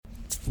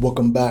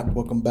Welcome back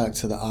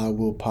to the I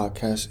Will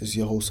podcast. It's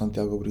your host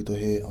Santiago Brito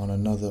here on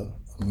another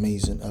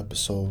amazing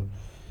episode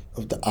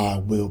of the I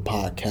Will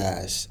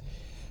podcast.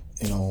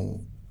 You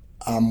know,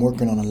 I'm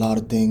working on a lot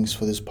of things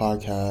for this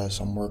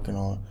podcast. I'm working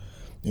on,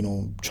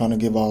 trying to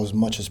give out as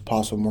much as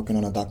possible. I'm working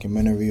on a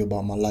documentary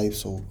about my life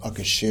so I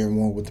could share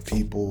more with the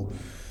people.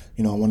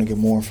 I want to get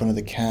more in front of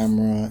the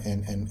camera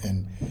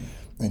and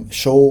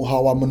show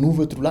how I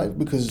maneuver through life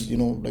because,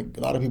 like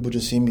a lot of people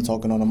just see me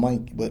talking on a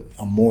mic, but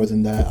I'm more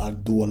than that. I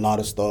do a lot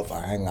of stuff.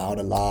 I hang out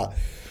a lot.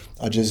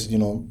 I just,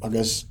 I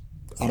guess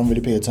I don't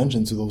really pay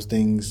attention to those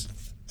things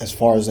as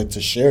far as like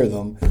to share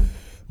them,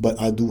 but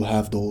I do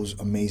have those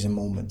amazing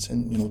moments.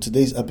 And,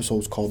 today's episode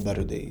is called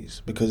Better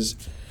Days because,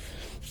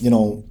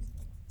 through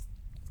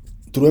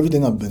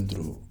everything I've been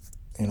through,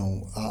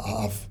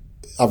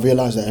 I've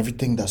realized that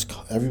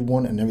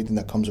everyone and everything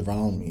that comes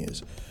around me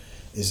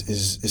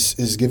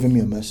is giving me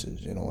a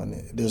message, and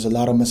there's a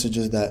lot of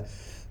messages that,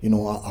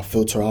 I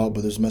filter out,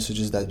 but there's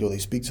messages that, they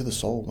speak to the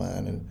soul,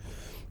 man. And,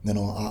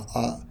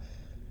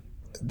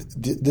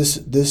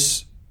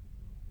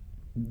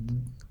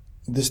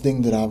 this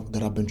thing that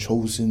I've been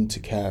chosen to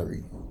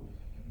carry,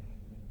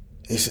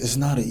 it's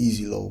not an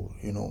easy load,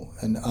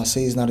 and I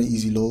say it's not an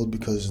easy load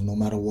because no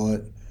matter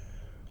what,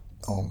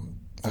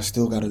 I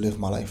still got to live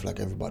my life like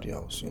everybody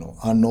else.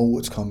 I know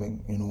what's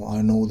coming.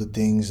 I know the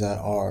things that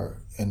are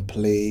in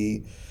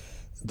play,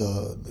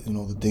 the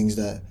things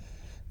that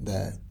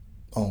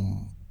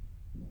I'm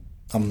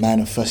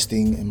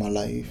manifesting in my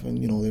life, and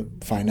the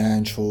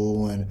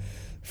financial and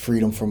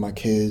freedom for my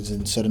kids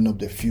and setting up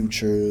their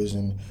futures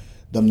and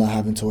them not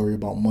having to worry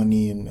about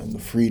money and the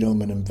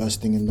freedom and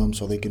investing in them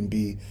so they can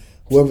be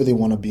whoever they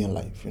want to be in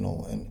life.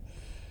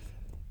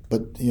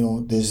 But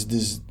there's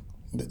this.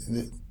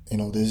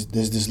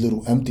 There's this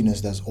little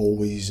emptiness that's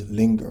always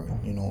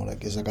lingering.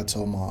 Like it's like I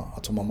told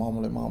my mom,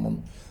 I'm like, Mom,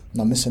 I'm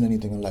not missing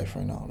anything in life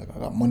right now. Like I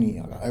got money,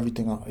 I got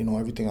everything,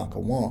 everything I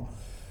could want.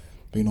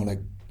 But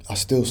like I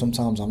still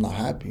sometimes I'm not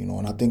happy.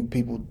 And I think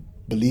people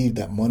believe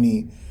that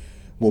money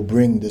will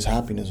bring this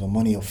happiness or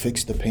money will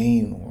fix the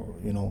pain, or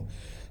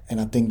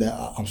And I think that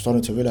I'm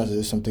starting to realize that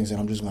there's some things that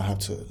I'm just gonna have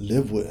to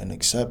live with and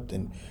accept,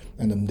 and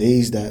them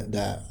days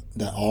that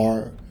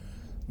are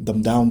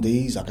them down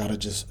days, I gotta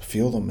just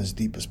feel them as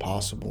deep as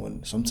possible.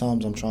 And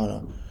sometimes I'm trying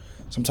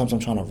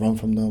to run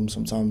from them.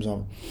 Sometimes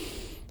I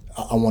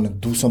want to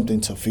do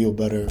something to feel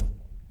better,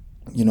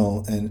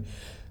 And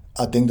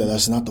I think that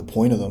that's not the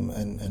point of them.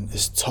 And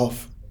it's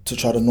tough to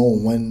try to know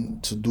when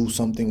to do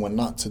something, when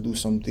not to do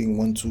something,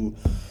 when to,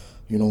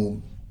 we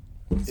don't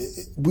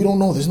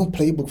know. There's no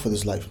playbook for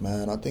this life,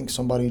 man. I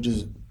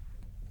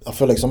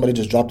feel like somebody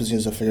just dropped us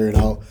here to figure it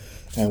out.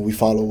 And we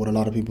follow what a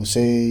lot of people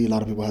say. A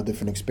lot of people have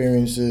different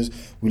experiences.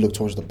 We look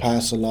towards the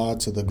past a lot,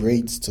 to the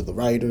greats, to the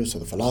writers, to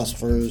the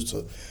philosophers,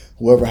 to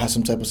whoever has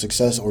some type of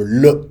success or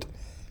looked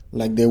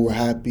like they were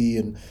happy.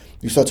 And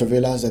you start to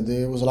realize that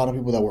there was a lot of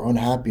people that were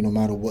unhappy no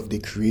matter what they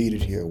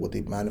created here, what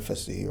they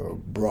manifested here or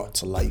brought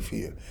to life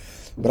here.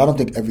 But I don't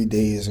think every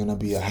day is going to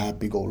be a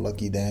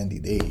happy-go-lucky dandy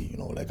day.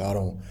 Like I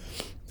don't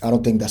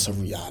think that's a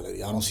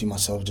reality. I don't see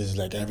myself just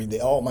like every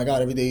day, oh my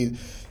God, every day.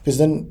 Because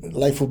then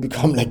life will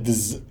become like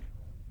this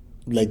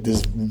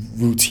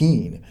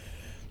routine.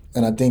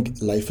 And I think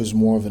life is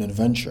more of an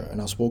adventure.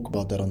 And I spoke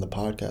about that on the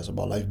podcast,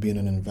 about life being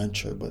an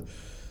adventure. But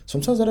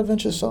sometimes that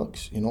adventure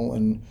sucks,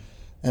 And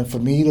for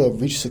me to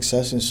reach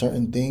success in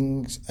certain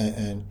things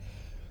and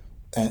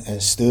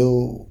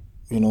still,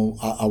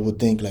 I would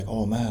think like,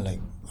 oh man,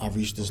 like I've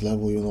reached this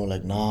level,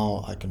 like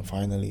now I can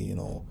finally,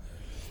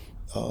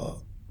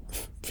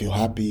 feel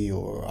happy,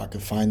 or I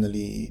can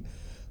finally,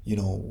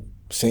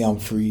 say I'm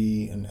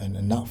free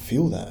and not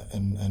feel that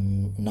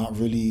and not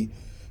really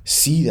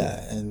see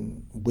that,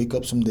 and wake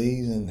up some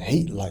days and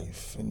hate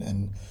life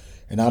and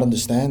not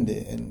understand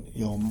it. And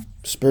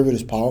spirit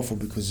is powerful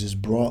because it's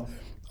brought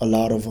a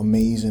lot of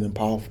amazing and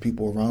powerful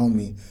people around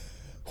me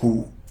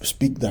who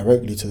speak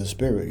directly to the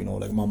spirit.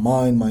 Like my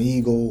mind, my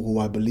ego, who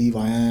I believe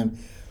I am,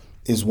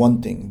 is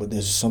one thing, but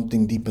there's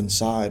something deep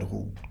inside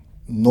who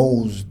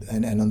knows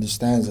and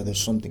understands that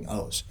there's something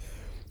else.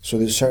 So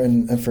there's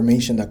certain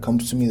information that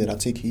comes to me that I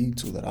take heed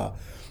to, that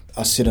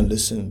I sit and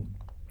listen.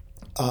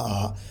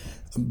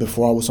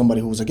 Before I was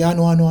somebody who was like, yeah,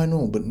 I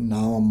know, but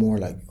now I'm more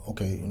like,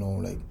 okay,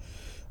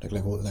 I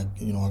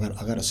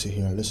gotta sit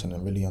here and listen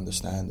and really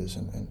understand this,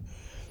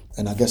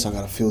 and I guess I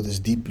gotta feel this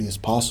deeply as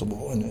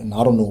possible, and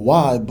I don't know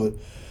why, but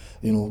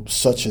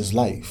such is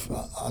life.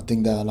 I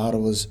think that a lot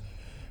of us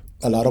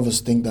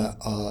think that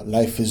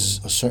life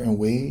is a certain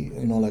way,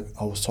 like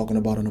I was talking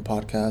about in the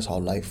podcast, how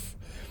life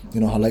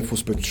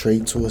was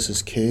portrayed to us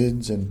as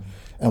kids and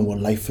what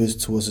life is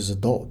to us as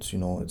adults.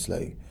 It's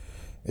like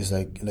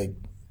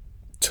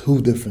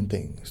two different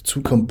things,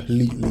 two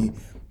completely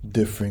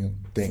different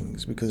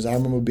things. Because I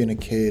remember being a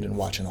kid and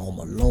watching Home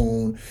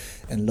Alone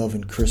and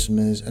loving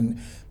Christmas. And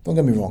don't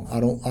get me wrong,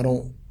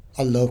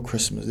 I love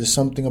Christmas. There's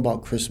something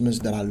about Christmas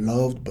that I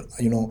loved, but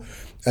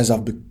as I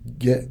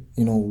get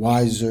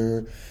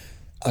wiser,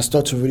 I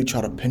start to really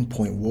try to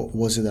pinpoint what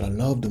was it that I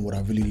loved, and what I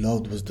really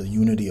loved was the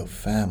unity of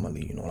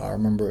family. I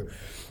remember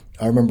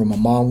I remember my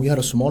mom, we had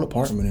a small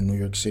apartment in New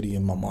York City,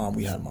 and my mom,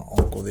 we had my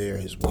uncle there,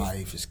 his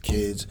wife, his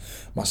kids,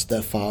 my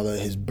stepfather,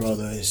 his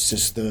brother, his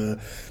sister,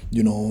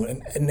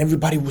 and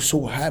everybody was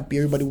so happy.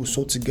 Everybody was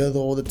so together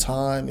all the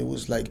time. It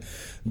was like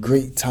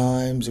great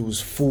times. It was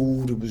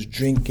food, it was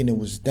drinking, it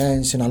was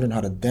dancing. I learned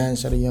how to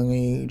dance at a young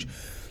age.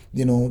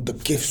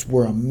 The gifts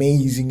were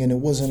amazing, and it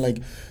wasn't like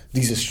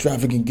these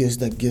extravagant gifts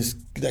that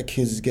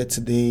kids get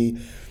today,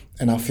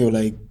 and I feel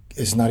like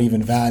it's not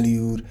even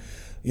valued.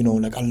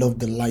 Like I love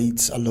the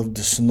lights, I love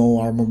the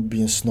snow. I remember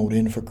being snowed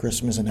in for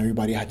Christmas, and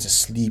everybody had to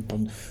sleep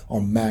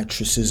on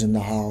mattresses in the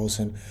house,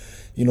 and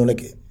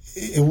like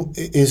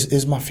it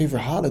is my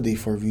favorite holiday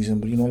for a reason.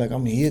 But like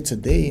I'm here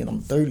today, and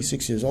I'm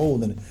 36 years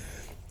old, and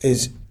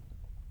it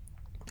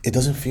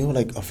doesn't feel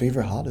like a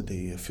favorite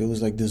holiday. It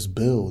feels like this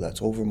bill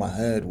that's over my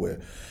head,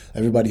 where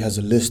everybody has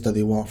a list that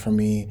they want from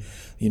me,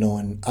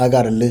 and I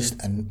got a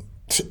list, and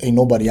ain't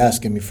nobody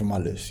asking me for my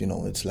list.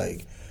 It's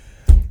like,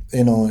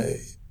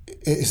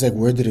 it's like,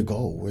 where did it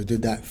go? Where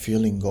did that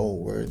feeling go?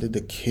 Where did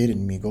the kid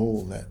in me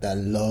go that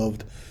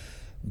loved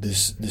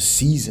this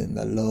season,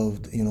 that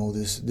loved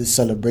this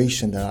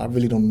celebration that I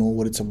really don't know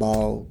what it's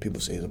about? People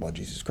say it's about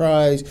Jesus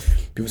Christ.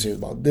 People say it's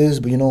about this,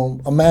 but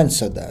a man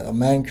said that. A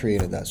man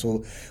created that.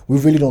 So we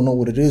really don't know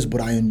what it is.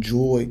 But I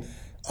enjoy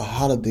a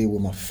holiday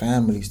with my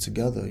families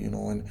together.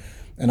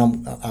 And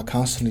I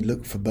constantly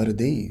look for better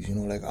days.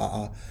 Like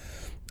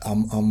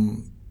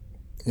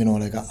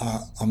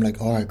I'm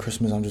like, all right,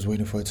 Christmas, I'm just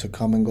waiting for it to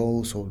come and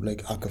go, so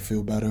like I could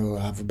feel better or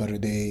have a better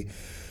day,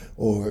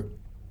 or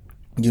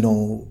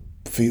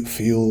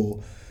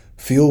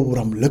feel what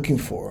I'm looking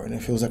for. And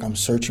it feels like I'm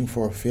searching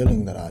for a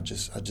feeling that I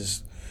just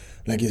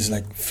like, it's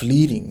like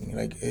fleeting.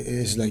 Like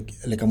it's like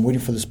I'm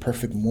waiting for this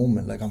perfect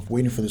moment. Like I'm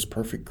waiting for this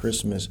perfect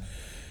Christmas,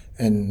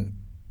 and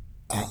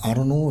I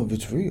don't know if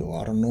it's real.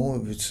 I don't know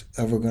if it's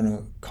ever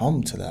gonna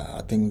come to that.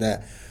 I think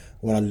that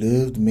what I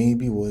lived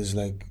maybe was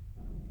like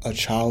a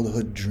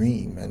childhood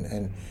dream,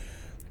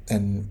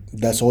 and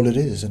that's all it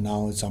is. And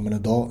now I'm an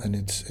adult, and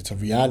it's a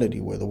reality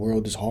where the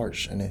world is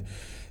harsh, and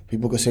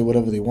people can say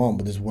whatever they want,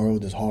 but this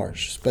world is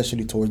harsh,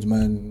 especially towards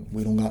men.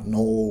 We don't got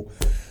no,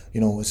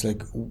 it's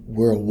like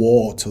we're a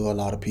wall to a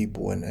lot of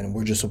people, and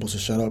we're just supposed to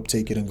shut up,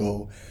 take it, and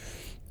go.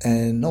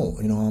 And no,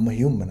 I'm a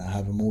human. I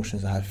have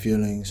emotions, I have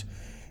feelings,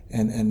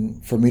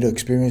 and for me to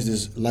experience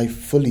this life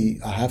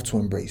fully, I have to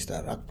embrace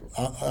that.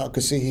 I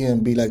could sit here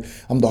and be like,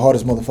 I'm the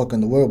hardest motherfucker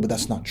in the world, but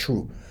that's not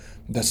true.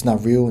 That's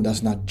not real, and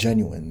that's not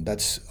genuine.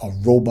 That's a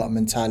robot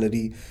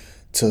mentality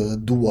to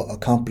do what,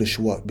 accomplish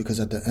what, because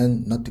at the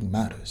end, nothing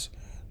matters.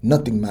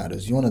 Nothing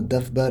matters. You on a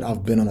deathbed?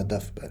 I've been on a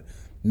deathbed.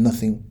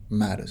 Nothing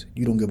matters.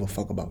 You don't give a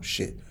fuck about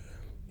shit.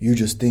 You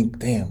just think,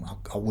 damn,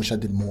 I wish I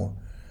did more.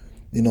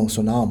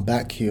 So now I'm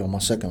back here on my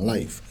second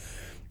life,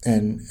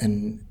 and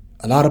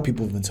a lot of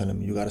people have been telling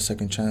me, you got a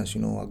second chance. A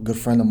good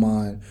friend of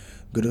mine,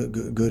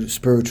 good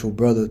spiritual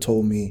brother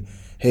told me,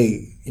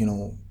 hey,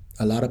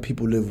 a lot of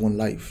people live one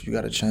life. You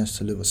got a chance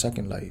to live a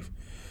second life.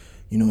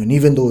 And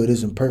even though it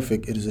isn't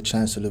perfect, it is a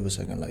chance to live a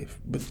second life.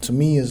 But to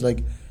me, it's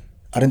like,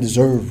 I didn't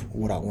deserve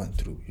what I went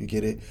through. You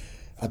get it?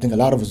 I think a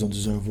lot of us don't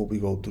deserve what we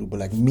go through. But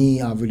like me,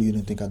 I really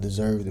didn't think I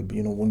deserved it. But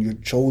when you're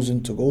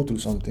chosen to go through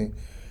something,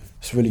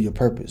 it's really your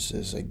purpose.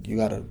 It's like, you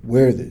got to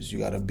wear this. You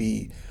got to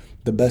be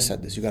the best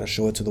at this. You got to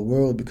show it to the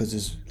world, because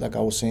it's, like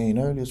I was saying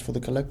earlier, it's for the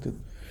collective.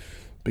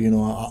 But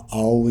I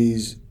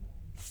always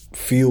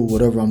feel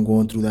whatever I'm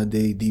going through that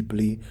day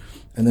deeply,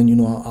 and then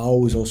I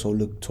always also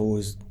look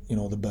towards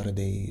the better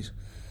days,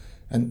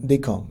 and they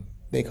come.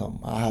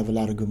 I have a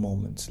lot of good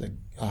moments. Like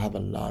I have a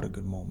lot of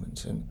good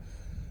moments, and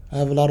I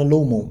have a lot of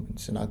low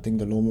moments, and I think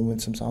the low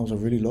moments sometimes are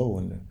really low,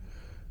 and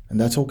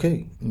that's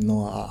okay.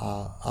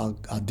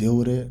 I deal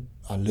with it.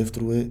 I live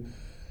through it,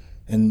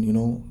 and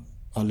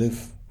I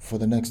live for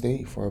the next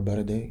day, for a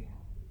better day.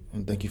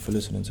 And thank you for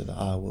listening to the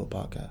I Will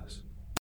podcast.